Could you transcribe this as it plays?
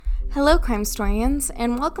Hello, crime storians,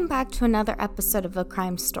 and welcome back to another episode of A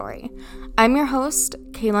Crime Story. I'm your host,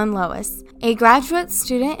 Kaylin Lois, a graduate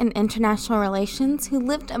student in international relations who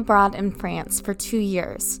lived abroad in France for 2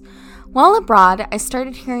 years. While abroad, I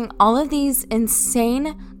started hearing all of these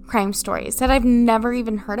insane crime stories that I've never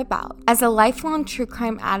even heard about. As a lifelong true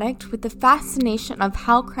crime addict with the fascination of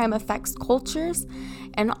how crime affects cultures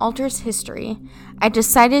and alters history, I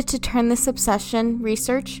decided to turn this obsession,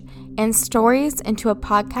 research, and stories into a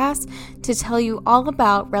podcast to tell you all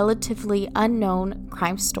about relatively unknown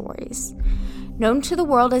crime stories. Known to the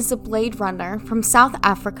world as the Blade Runner from South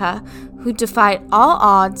Africa, who defied all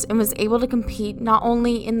odds and was able to compete not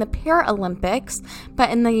only in the Paralympics, but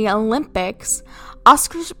in the Olympics,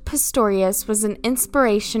 Oscar Pistorius was an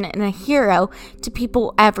inspiration and a hero to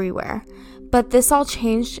people everywhere. But this all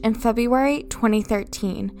changed in February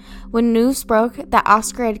 2013, when news broke that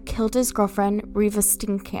Oscar had killed his girlfriend, Reeva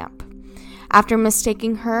Steenkamp, after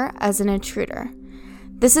mistaking her as an intruder.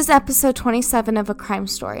 This is episode 27 of A Crime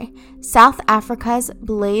Story, South Africa's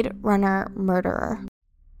Blade Runner murderer.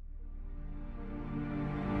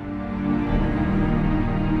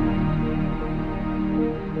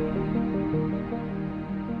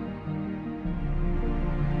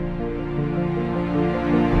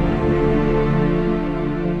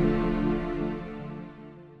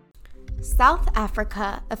 South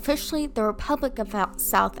Africa, officially the Republic of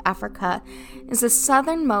South Africa, is the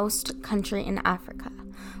southernmost country in Africa.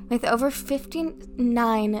 With over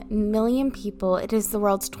 59 million people, it is the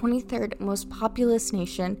world's 23rd most populous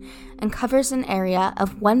nation and covers an area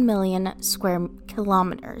of 1 million square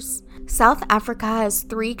kilometers. South Africa has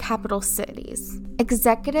 3 capital cities: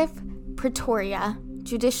 Executive, Pretoria;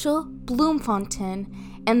 Judicial,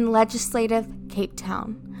 Bloemfontein; and Legislative, Cape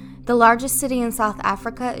Town. The largest city in South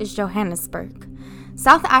Africa is Johannesburg.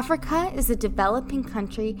 South Africa is a developing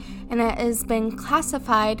country, and it has been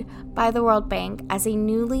classified by the World Bank as a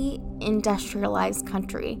newly industrialized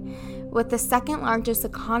country, with the second largest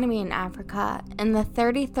economy in Africa and the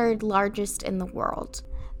 33rd largest in the world.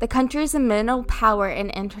 The country is a middle power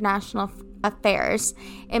in international affairs.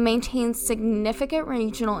 It maintains significant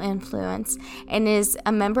regional influence and is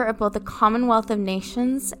a member of both the Commonwealth of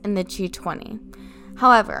Nations and the G20.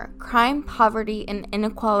 However, crime, poverty, and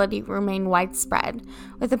inequality remain widespread,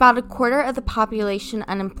 with about a quarter of the population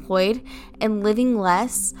unemployed and living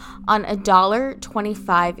less on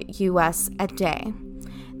 $1.25 US a day.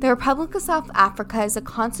 The Republic of South Africa is a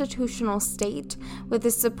constitutional state with a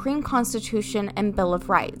supreme constitution and Bill of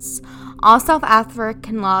Rights. All South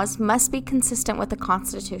African laws must be consistent with the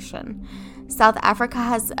Constitution. South Africa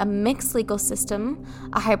has a mixed legal system,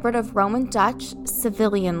 a hybrid of Roman Dutch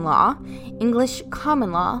civilian law, English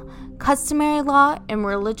common law, customary law, and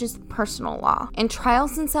religious personal law. In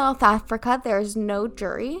trials in South Africa, there is no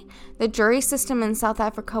jury. The jury system in South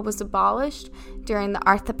Africa was abolished during the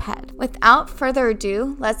apartheid. Without further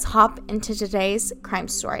ado, let's hop into today's crime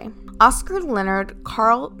story. Oscar Leonard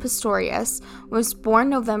Carl Pistorius was born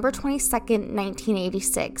November 22,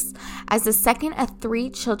 1986, as the second of 3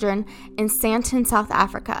 children in Sandton, South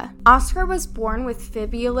Africa. Oscar was born with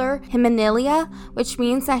fibular hemianelia, which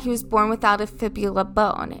means that he was born without a fibula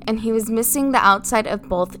bone, and he was missing the outside of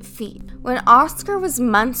both feet. When Oscar was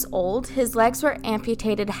months old, his legs were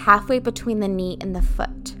amputated halfway between the knee and the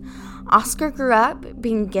foot. Oscar grew up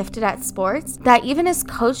being gifted at sports that even his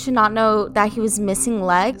coach did not know that he was missing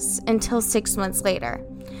legs until 6 months later.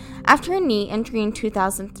 After a knee injury in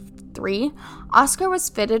 2003, Oscar was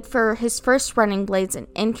fitted for his first running blades and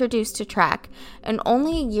introduced to track, and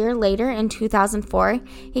only a year later, in 2004,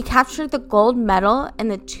 he captured the gold medal in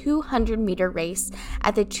the 200-meter race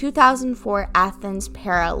at the 2004 Athens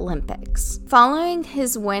Paralympics. Following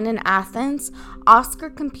his win in Athens, Oscar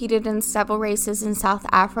competed in several races in South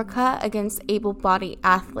Africa against able-bodied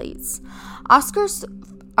athletes. Oscar's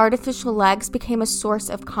artificial legs became a source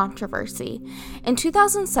of controversy. In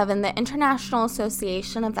 2007, the International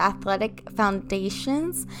Association of Athletic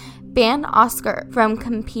Foundations banned Oscar from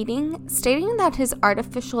competing, stating that his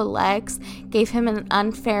artificial legs gave him an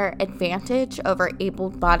unfair advantage over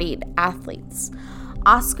able-bodied athletes.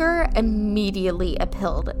 Oscar immediately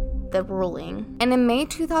appealed the ruling, and in May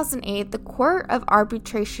 2008, the Court of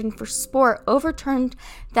Arbitration for Sport overturned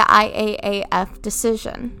the IAAF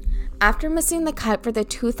decision. After missing the cut for the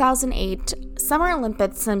 2008 Summer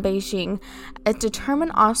Olympics in Beijing, a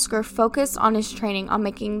determined Oscar focused on his training on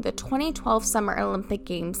making the 2012 Summer Olympic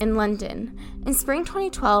Games in London. In spring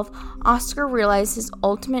 2012, Oscar realized his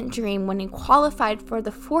ultimate dream when he qualified for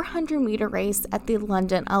the 400-meter race at the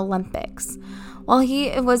London Olympics. While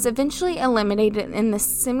he was eventually eliminated in the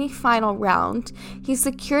semi-final round, he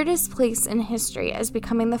secured his place in history as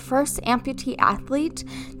becoming the first amputee athlete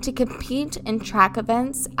to compete in track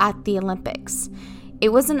events at the Olympics.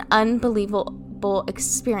 It was an unbelievable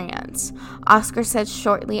experience, Oscar said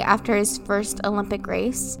shortly after his first Olympic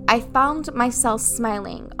race. I found myself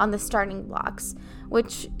smiling on the starting blocks,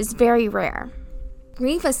 which is very rare.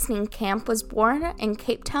 Reeva Steenkamp was born in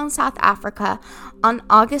Cape Town, South Africa on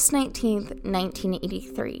August 19,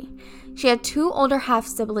 1983. She had 2 older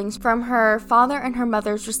half-siblings from her father and her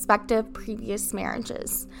mother's respective previous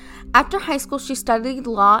marriages. After high school, she studied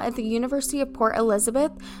law at the University of Port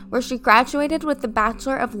Elizabeth, where she graduated with the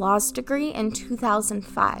Bachelor of Laws degree in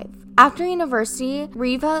 2005. After university,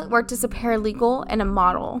 Reeva worked as a paralegal and a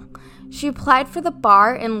model. She applied for the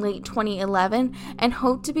bar in late 2011 and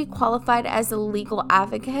hoped to be qualified as a legal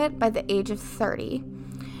advocate by the age of 30.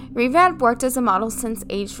 Reeva had worked as a model since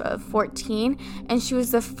age of 14, and she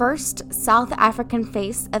was the first South African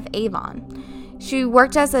face of Avon. She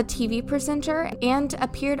worked as a TV presenter and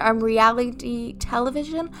appeared on reality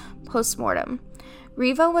television Postmortem.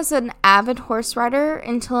 Reeva was an avid horse rider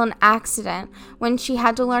until an accident when she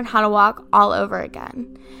had to learn how to walk all over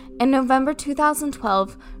again. In November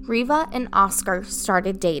 2012, Reeva and Oscar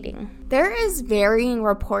started dating. There is varying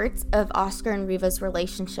reports of Oscar and Reeva's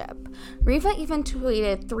relationship. Reeva even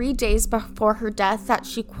tweeted 3 days before her death that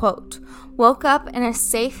she, quote, woke up in a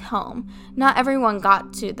safe home. Not everyone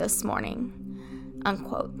got to this morning,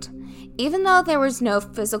 unquote. Even though there was no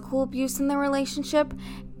physical abuse in the relationship,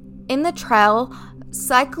 in the trial,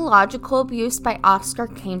 psychological abuse by Oscar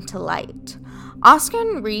came to light. Oscar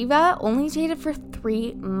and Reeva only dated for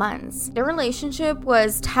 3 months. Their relationship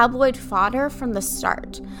was tabloid fodder from the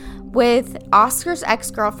start, with Oscar's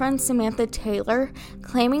ex-girlfriend Samantha Taylor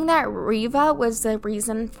claiming that Reeva was the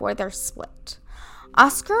reason for their split.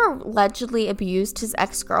 Oscar allegedly abused his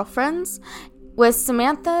ex-girlfriends, with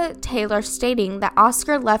Samantha Taylor stating that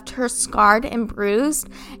Oscar left her scarred and bruised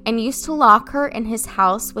and used to lock her in his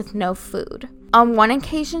house with no food. On one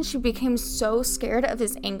occasion, she became so scared of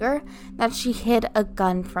his anger that she hid a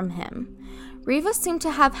gun from him. Reeva seemed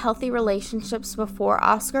to have healthy relationships before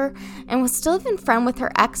Oscar and was still even friends with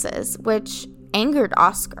her exes, which angered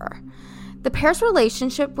Oscar. The pair's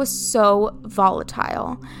relationship was so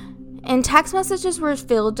volatile. And text messages were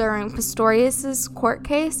revealed during Pistorius' court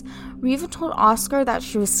case. Reeva told Oscar that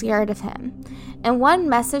she was scared of him. In one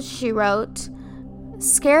message she wrote,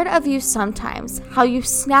 "Scared of you sometimes, how you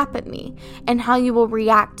snap at me, and how you will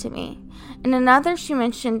react to me." In another, she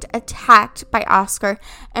mentioned attacked by Oscar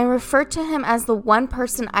and referred to him as the one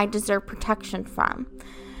person I deserve protection from.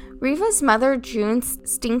 Reeva's mother, June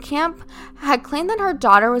Steenkamp, had claimed that her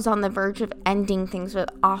daughter was on the verge of ending things with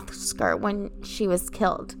Oscar when she was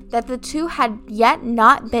killed, that the two had yet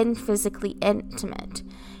not been physically intimate.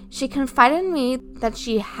 She confided in me that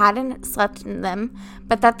she hadn't slept in them,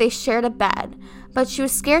 but that they shared a bed, but she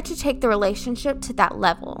was scared to take the relationship to that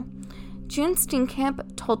level. June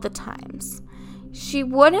Steenkamp told The Times, "She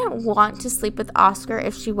wouldn't want to sleep with Oscar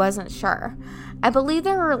if she wasn't sure. I believe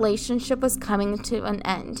their relationship was coming to an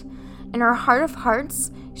end. In her heart of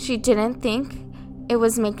hearts, she didn't think it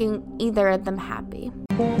was making either of them happy."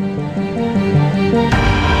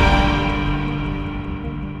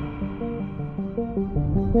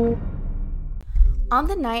 On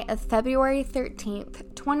the night of February 13th,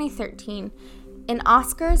 2013, in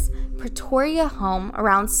Oscar's Pretoria home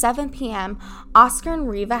around 7 p.m., Oscar and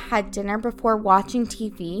Reeva had dinner before watching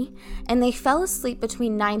TV, and they fell asleep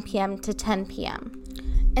between 9 p.m. to 10 p.m.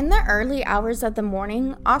 In the early hours of the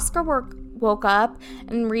morning, Oscar woke up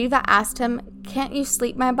and Reeva asked him, "Can't you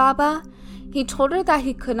sleep, my baba?" He told her that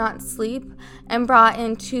he could not sleep and brought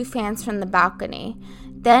in 2 fans from the balcony.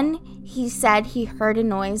 Then he said he heard a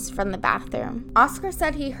noise from the bathroom. Oscar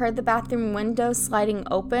said he heard the bathroom window sliding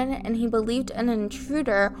open and he believed an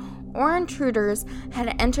intruder or intruders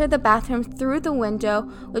had entered the bathroom through the window,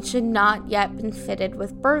 which had not yet been fitted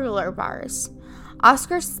with burglar bars.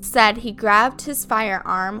 Oscar said he grabbed his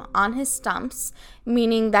firearm on his stumps,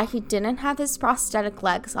 meaning that he didn't have his prosthetic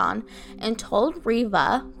legs on, and told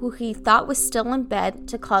Reeva, who he thought was still in bed,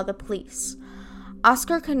 to call the police.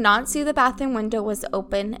 Oscar could not see the bathroom window was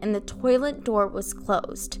open and the toilet door was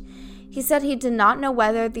closed. He said he did not know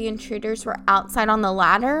whether the intruders were outside on the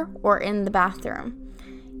ladder or in the bathroom.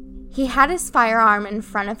 He had his firearm in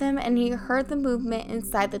front of him, and he heard the movement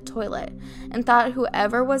inside the toilet and thought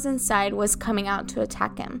whoever was inside was coming out to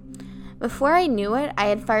attack him. Before I knew it, I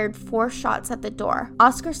had fired 4 shots at the door.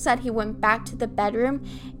 Oscar said he went back to the bedroom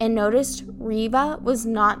and noticed Reeva was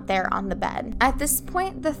not there on the bed. At this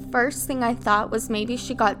point, the first thing I thought was maybe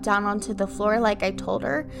she got down onto the floor like I told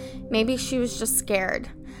her. Maybe she was just scared.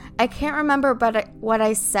 I can't remember what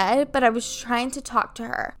I said, but I was trying to talk to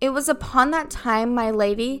her. It was upon that time, my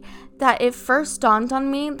lady, that it first dawned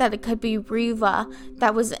on me that it could be Reeva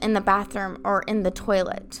that was in the bathroom or in the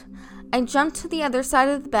toilet. I jumped to the other side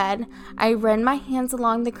of the bed. I ran my hands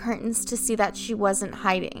along the curtains to see that she wasn't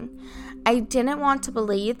hiding. I didn't want to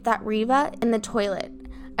believe that Reeva in the toilet.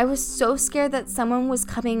 I was so scared that someone was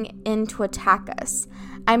coming in to attack us.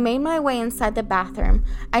 I made my way inside the bathroom.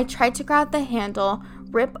 I tried to grab the handle,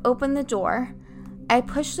 rip open the door. I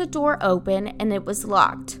pushed the door open and it was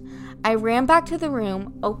locked. I ran back to the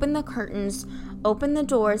room, opened the curtains, opened the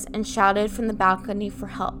doors, and shouted from the balcony for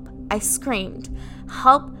help. I screamed,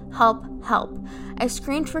 "Help, help, help." I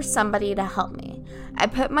screamed for somebody to help me. I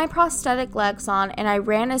put my prosthetic legs on and I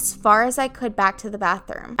ran as far as I could back to the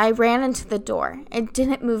bathroom. I ran into the door. It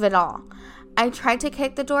didn't move at all. I tried to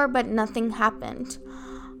kick the door, but nothing happened.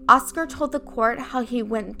 Oscar told the court how he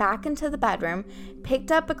went back into the bedroom,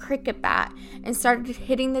 picked up a cricket bat, and started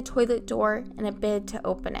hitting the toilet door in a bid to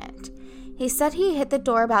open it. He said he hit the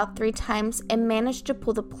door about 3 times and managed to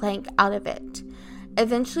pull the plank out of it.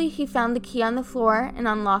 Eventually, he found the key on the floor and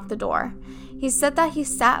unlocked the door. He said that he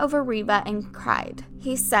sat over Reeva and cried.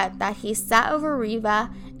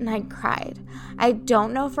 I cried. I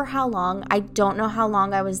don't know for how long. I don't know how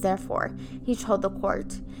long I was there for, he told the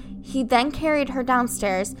court. He then carried her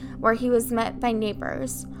downstairs, where he was met by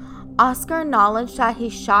neighbors. Oscar acknowledged that he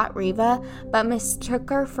shot Reeva, but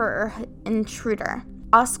mistook her for an intruder.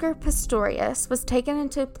 Oscar Pistorius was taken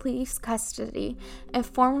into police custody and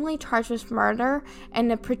formally charged with murder in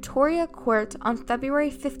the Pretoria court on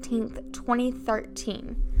February 15,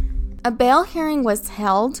 2013. A bail hearing was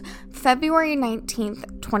held February 19,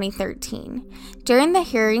 2013. During the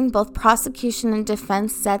hearing, both prosecution and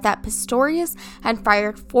defense said that Pistorius had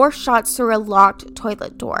fired 4 shots through a locked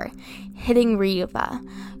toilet door, hitting Reeva,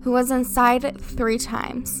 who was inside 3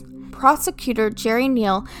 times. Prosecutor Jerry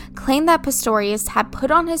Neal claimed that Pistorius had put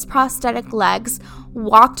on his prosthetic legs,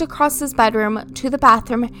 walked across his bedroom to the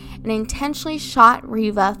bathroom, and intentionally shot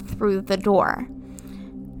Reeva through the door.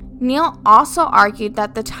 Neal also argued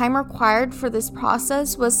that the time required for this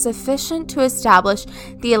process was sufficient to establish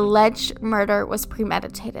the alleged murder was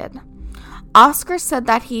premeditated. Oscar said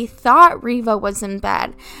that he thought Reeva was in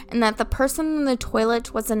bed and that the person in the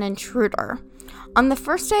toilet was an intruder. On the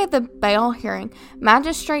first day of the bail hearing,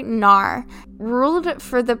 Magistrate Nair ruled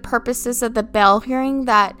for the purposes of the bail hearing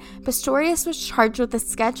that Pistorius was charged with a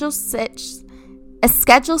Schedule 6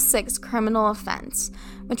 criminal offense,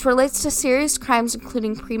 which relates to serious crimes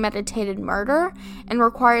including premeditated murder and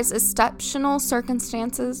requires exceptional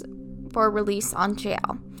circumstances for release on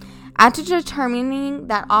jail. After determining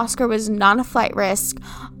that Oscar was not a flight risk,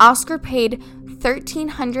 Oscar paid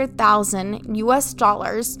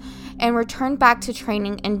 $1,300,000 and returned back to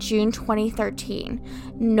training in June 2013,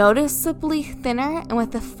 noticeably thinner and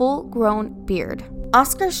with a full-grown beard.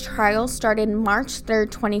 Oscar's trial started March 3,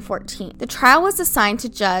 2014. The trial was assigned to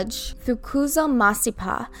Judge Thukuza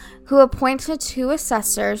Masipa, who appointed 2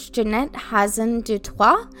 assessors, Jeanette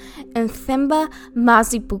Hazen-Dutoit and Themba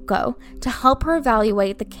Mazibuko, to help her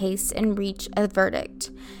evaluate the case and reach a verdict.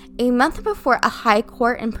 A month before a high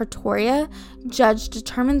court in Pretoria judge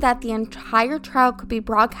determined that the entire trial could be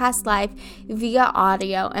broadcast live via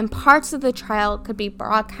audio and parts of the trial could be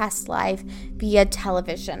broadcast live via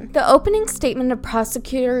television. The opening statement of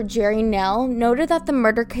prosecutor Jerry Neal noted that the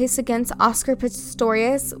murder case against Oscar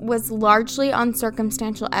Pistorius was largely on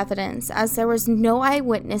circumstantial evidence, as there was no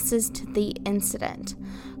eyewitnesses to the incident.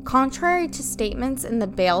 Contrary to statements in the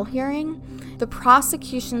bail hearing, the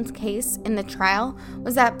prosecution's case in the trial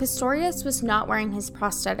was that Pistorius was not wearing his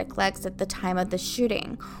prosthetic legs at the time of the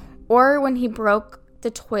shooting, or when he broke the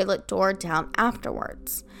toilet door down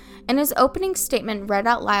afterwards. In his opening statement read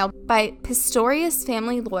out loud by Pistorius'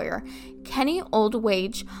 family lawyer, Kenny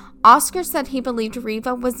Oldwage, Oscar said he believed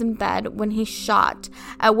Reeva was in bed when he shot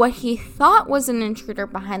at what he thought was an intruder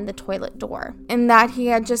behind the toilet door, and that he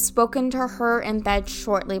had just spoken to her in bed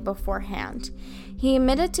shortly beforehand. He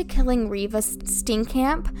admitted to killing Reeva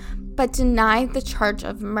Steenkamp, but denied the charge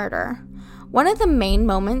of murder. One of the main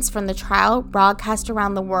moments from the trial broadcast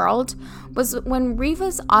around the world was when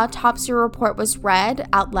Reeva's autopsy report was read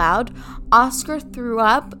out loud. Oscar threw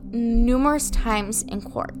up numerous times in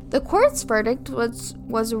court. The court's verdict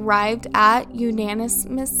was arrived at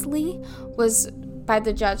unanimously by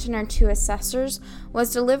the judge and her 2 assessors,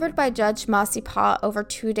 was delivered by Judge Masipa over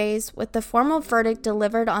 2 days, with the formal verdict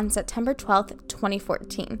delivered on September 12,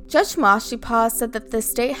 2014. Judge Masipa said that the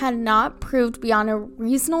state had not proved beyond a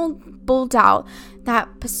reasonable doubt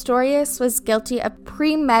that Pistorius was guilty of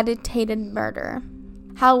premeditated murder.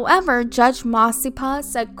 However, Judge Masipa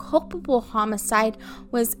said culpable homicide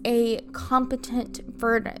was a competent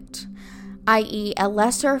verdict, i.e. a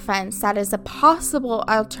lesser offense that is a possible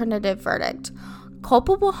alternative verdict.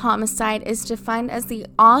 Culpable homicide is defined as the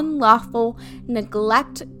unlawful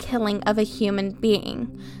neglect killing of a human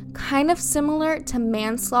being, kind of similar to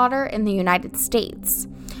manslaughter in the United States.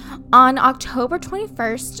 On October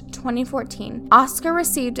 21st, 2014, Oscar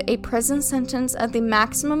received a prison sentence of the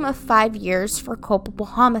maximum of 5 years for culpable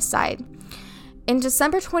homicide. In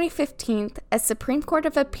December 2015, a Supreme Court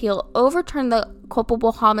of Appeal overturned the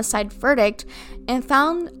culpable homicide verdict and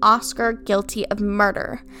found Oscar guilty of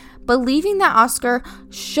murder, believing that Oscar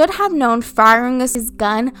should have known firing his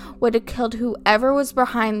gun would have killed whoever was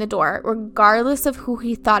behind the door, regardless of who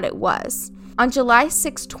he thought it was. On July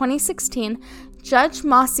 6, 2016, Judge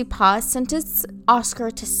Masipa sentenced Oscar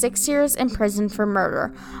to 6 years in prison for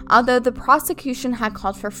murder, although the prosecution had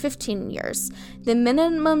called for 15 years, the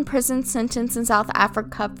minimum prison sentence in South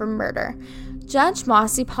Africa for murder. Judge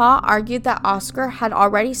Masipa argued that Oscar had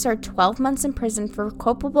already served 12 months in prison for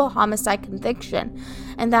culpable homicide conviction,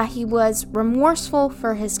 and that he was remorseful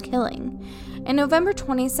for his killing. In November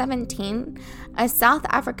 2017, a South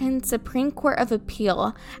African Supreme Court of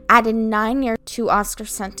Appeal added 9 years to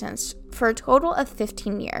Oscar's sentence, for a total of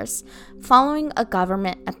 15 years, following a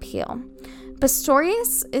government appeal.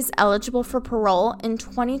 Pistorius is eligible for parole in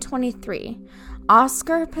 2023.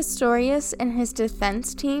 Oscar Pistorius and his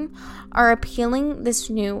defense team are appealing this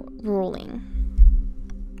new ruling.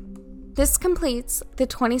 This completes the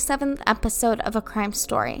 27th episode of A Crime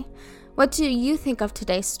Story. What do you think of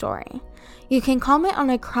today's story? You can comment on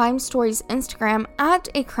A Crime Story's Instagram at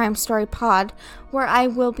A Crime Story Pod, where I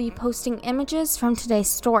will be posting images from today's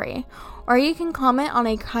story. Or you can comment on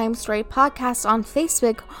A Crime Story Podcast on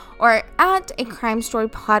Facebook, or at A Crime Story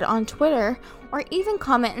Pod on Twitter, or even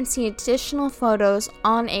comment and see additional photos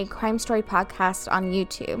on A Crime Story Podcast on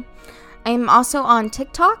YouTube. I am also on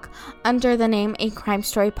TikTok under the name A Crime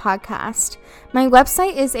Story Podcast. My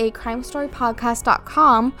website is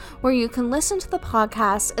acrimestorypodcast.com, where you can listen to the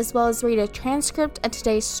podcast as well as read a transcript of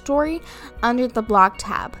today's story under the blog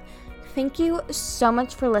tab. Thank you so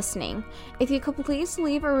much for listening. If you could please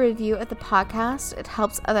leave a review of the podcast, it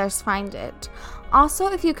helps others find it.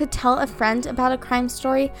 Also, if you could tell a friend about A Crime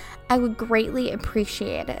Story, I would greatly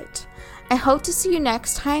appreciate it. I hope to see you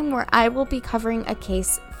next time, where I will be covering a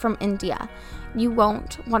case from India. You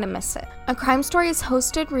won't want to miss it. A Crime Story is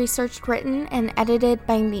hosted, researched, written, and edited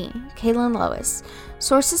by me, Kaylin Lois.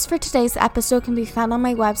 Sources for today's episode can be found on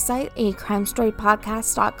my website,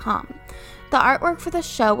 acrimestorypodcast.com. The artwork for the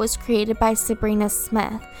show was created by Sabrina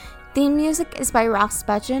Smith. Theme music is by Ralph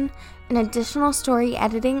Spudgeon, and additional story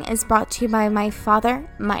editing is brought to you by my father,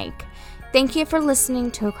 Mike. Thank you for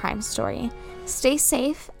listening to A Crime Story. Stay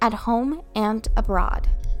safe at home and abroad.